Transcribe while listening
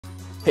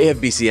Hey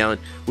FBC Allen,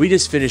 we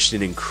just finished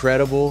an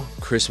incredible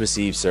Christmas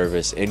Eve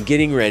service and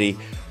getting ready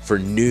for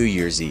New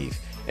Year's Eve.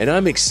 And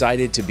I'm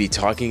excited to be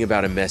talking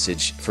about a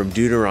message from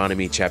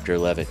Deuteronomy chapter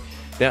 11.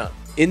 Now,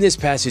 in this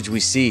passage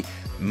we see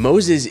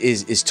Moses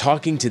is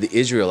talking to the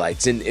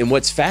Israelites, and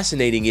what's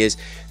fascinating is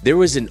there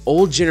was an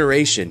old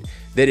generation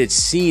that had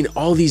seen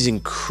all these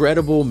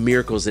incredible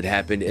miracles that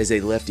happened as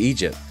they left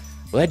Egypt.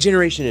 Well, that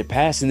generation had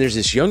passed, and there's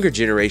this younger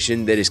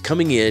generation that is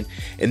coming in,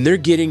 and they're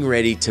getting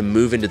ready to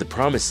move into the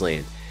promised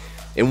land.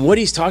 And what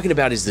he's talking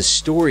about is the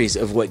stories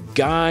of what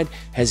God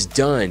has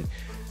done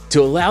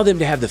to allow them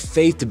to have the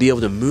faith to be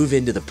able to move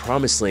into the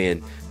promised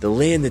land, the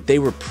land that they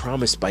were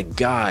promised by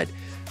God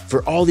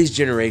for all these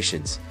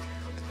generations.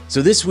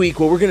 So this week,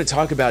 what we're going to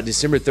talk about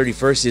December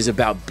 31st is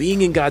about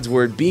being in God's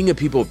Word, being a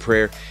people of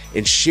prayer,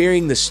 and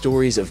sharing the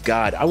stories of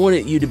God. I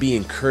wanted you to be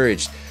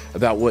encouraged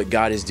about what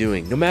God is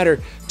doing. No matter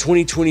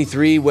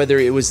 2023, whether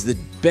it was the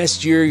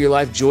best year of your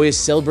life, joyous,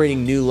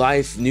 celebrating new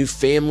life, new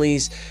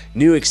families,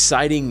 new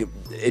exciting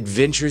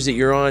adventures that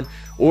you're on,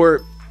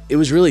 or it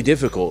was really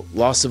difficult,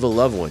 loss of a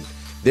loved one,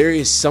 there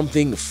is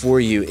something for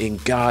you in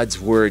God's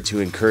Word to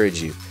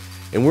encourage you.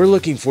 And we're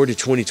looking forward to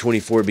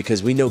 2024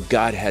 because we know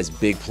God has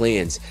big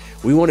plans.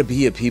 We want to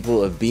be a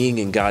people of being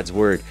in God's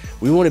Word.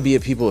 We want to be a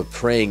people of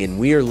praying, and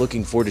we are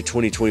looking forward to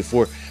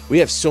 2024. We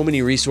have so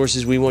many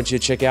resources we want you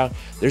to check out.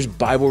 There's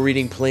Bible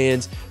reading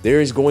plans.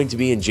 There is going to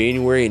be in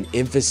January an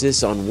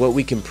emphasis on what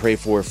we can pray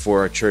for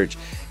our church.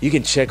 You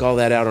can check all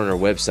that out on our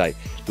website.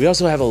 We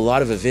also have a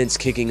lot of events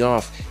kicking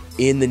off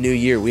in the new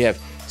year. We have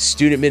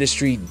student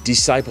ministry,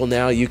 Disciple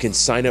Now. You can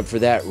sign up for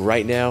that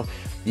right now.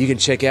 You can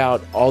check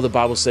out all the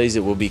Bible studies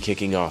that will be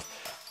kicking off.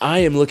 I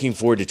am looking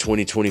forward to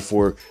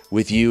 2024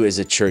 with you as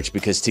a church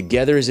because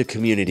together as a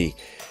community,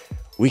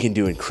 we can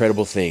do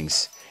incredible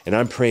things. And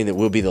I'm praying that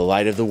we'll be the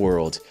light of the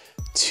world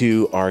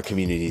to our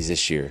communities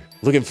this year.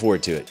 Looking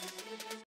forward to it.